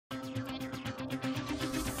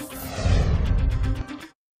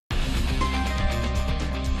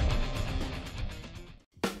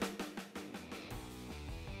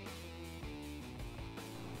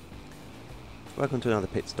Welcome to another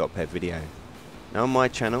Pitstop Head video. Now on my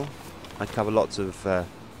channel I cover lots of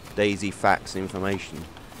DayZ facts and information,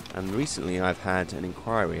 and recently I've had an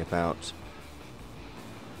inquiry about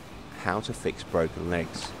how to fix broken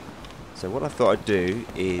legs. So what I thought I'd do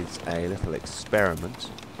is a little experiment.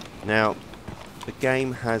 Now the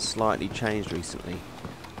game has slightly changed recently.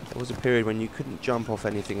 There was a period when you couldn't jump off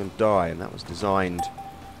anything and die, and that was designed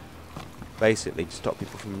basically to stop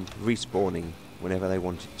people from respawning whenever they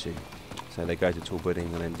wanted to. So they go to tool building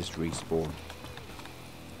and then just respawn.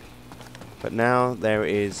 But now there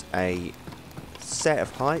is a set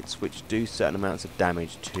of heights which do certain amounts of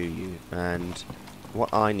damage to you, and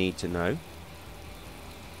what I need to know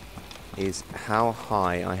is how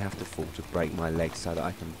high I have to fall to break my legs, so that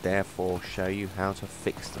I can therefore show you how to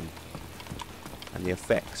fix them and the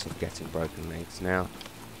effects of getting broken legs. Now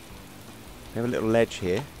we have a little ledge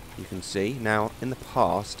here, you can see. Now in the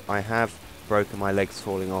past I have broken my legs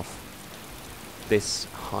falling off this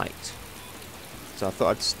height, so I thought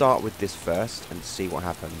I'd start with this first and see what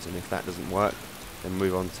happens, and if that doesn't work then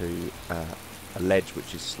move on to a ledge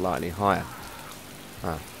which is slightly higher.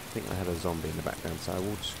 I think I have a zombie in the background, so I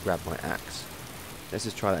will just grab my axe. Let's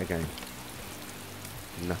just try that again.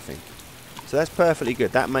 Nothing. So that's perfectly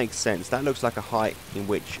good, that makes sense. That looks like a height in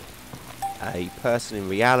which a person in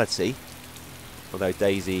reality, although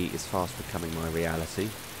DayZ is fast becoming my reality,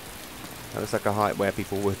 that looks like a height where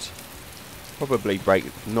people would probably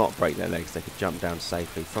not break their legs. They could jump down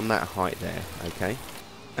safely from that height there.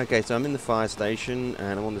 Okay, so I'm in the fire station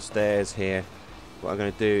and I'm on the stairs here. What I'm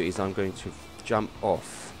going to do is I'm going to jump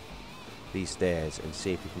off these stairs and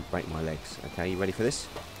see if we can break my legs. Okay, you ready for this?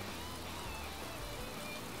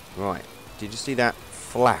 Right, did you see that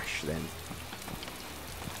flash then?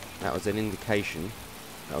 That was an indication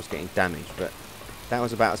that I was getting damaged, but that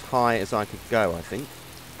was about as high as I could go, I think.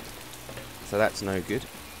 So that's no good.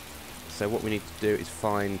 So what we need to do is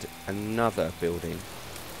find another building.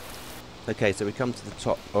 Okay, so we come to the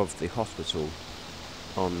top of the hospital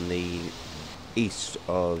on the east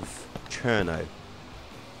of Cherno,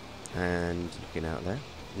 and looking out there.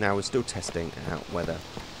 Now we're still testing out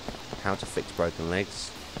how to fix broken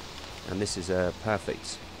legs, and this is a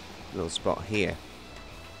perfect little spot here.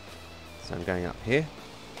 So I'm going up here,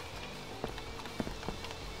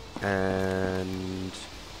 and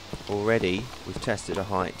already we've tested a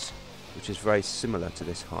height which is very similar to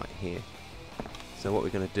this height here. So what we're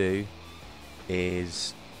going to do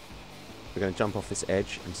is we're going to jump off this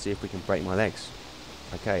edge and see if we can break my legs.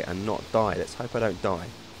 Okay, and not die. Let's hope I don't die.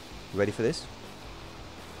 You ready for this?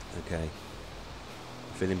 Okay.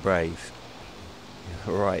 Feeling brave.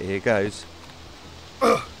 Alright, here goes.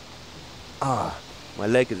 My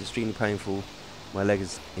leg is extremely painful. My leg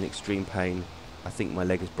is in extreme pain. I think my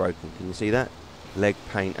leg is broken. Can you see that? Leg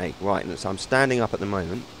pain, ache. Right, so I'm standing up at the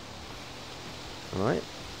moment. Alright,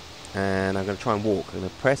 and I'm going to try and walk. I'm going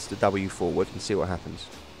to press the W forward and see what happens.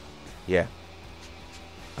 Yeah,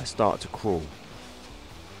 I start to crawl.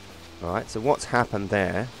 Alright, so what's happened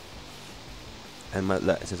there, and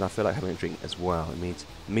look, it says I feel like having a drink as well. It means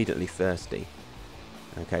immediately thirsty.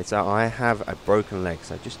 Okay, so I have a broken leg.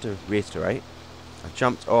 So just to reiterate, I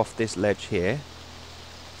jumped off this ledge here,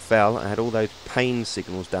 fell, I had all those pain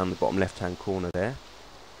signals down the bottom left hand corner there,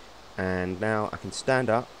 and now I can stand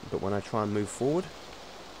up, but when I try and move forward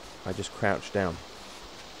I just crouch down.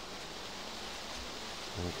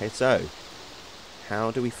 Okay, so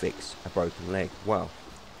how do we fix a broken leg? Well,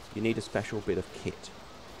 you need a special bit of kit.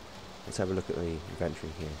 Let's have a look at the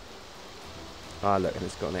inventory here. Look, and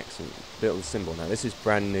it's got an excellent little symbol. Now this is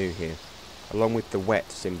brand new here. Along with the wet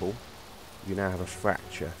symbol, you now have a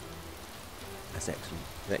fracture. That's excellent.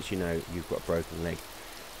 It lets you know you've got a broken leg,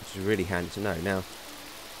 which is really handy to know. Now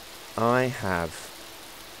I have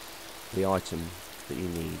the item that you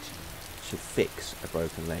need to fix a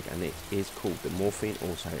broken leg, and it is called the morphine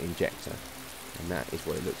auto-injector, and that is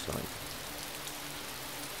what it looks like.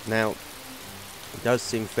 Now it does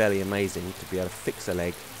seem fairly amazing to be able to fix a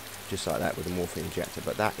leg just like that with a morphine injector,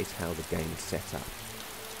 but that is how the game is set up.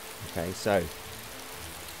 Okay, so it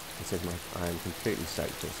says I am completely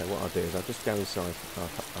soaked here, so what I'll do is I'll just go inside,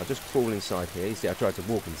 I'll just crawl inside here. You see I tried to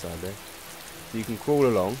walk inside there, so you can crawl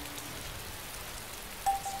along,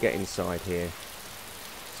 get inside here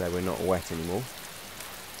so we're not wet anymore.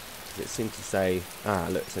 It seems to say,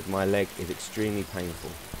 look, it says my leg is extremely painful.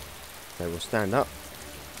 So we'll stand up,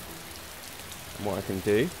 and what I can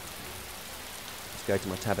do is go to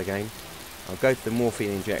my tab again. I'll go to the morphine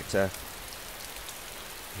injector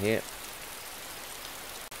here,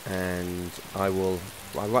 and I'll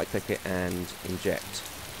right click it and inject.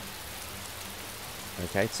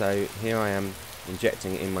 Okay, so here I am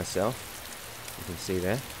injecting it in myself. You can see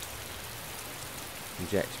there.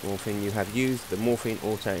 inject morphine, you have used the morphine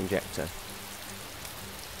auto-injector.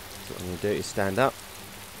 So what I'm going to do is stand up.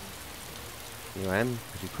 Here I am,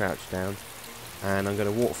 as you crouch down, and I'm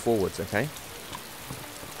going to walk forwards, okay?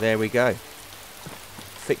 There we go.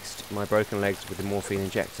 Fixed my broken legs with the morphine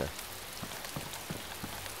injector.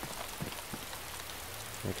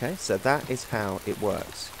 Okay, so that is how it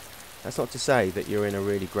works. That's not to say that you're in a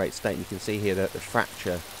really great state. You can see here that the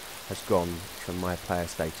fracture has gone from my player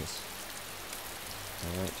status.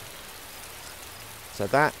 Alright. So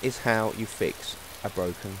that is how you fix a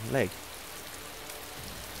broken leg.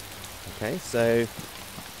 Okay, so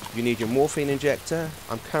you need your morphine injector.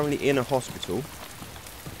 I'm currently in a hospital.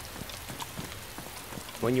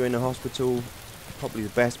 When you're in a hospital, probably the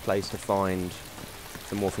best place to find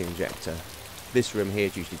the morphine injector. This room here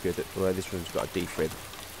is usually good, although this room's got a defib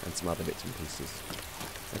and some other bits and pieces.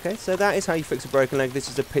 Okay, so that is how you fix a broken leg. This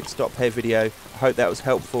is a Pitstop Head video. I hope that was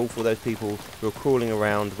helpful for those people who are crawling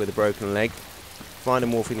around with a broken leg. Find a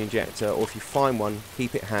morphine injector, or if you find one,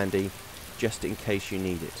 keep it handy just in case you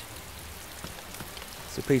need it.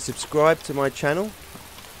 So please subscribe to my channel,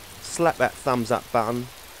 slap that thumbs up button,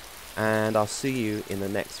 and I'll see you in the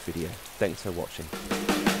next video. Thanks for watching.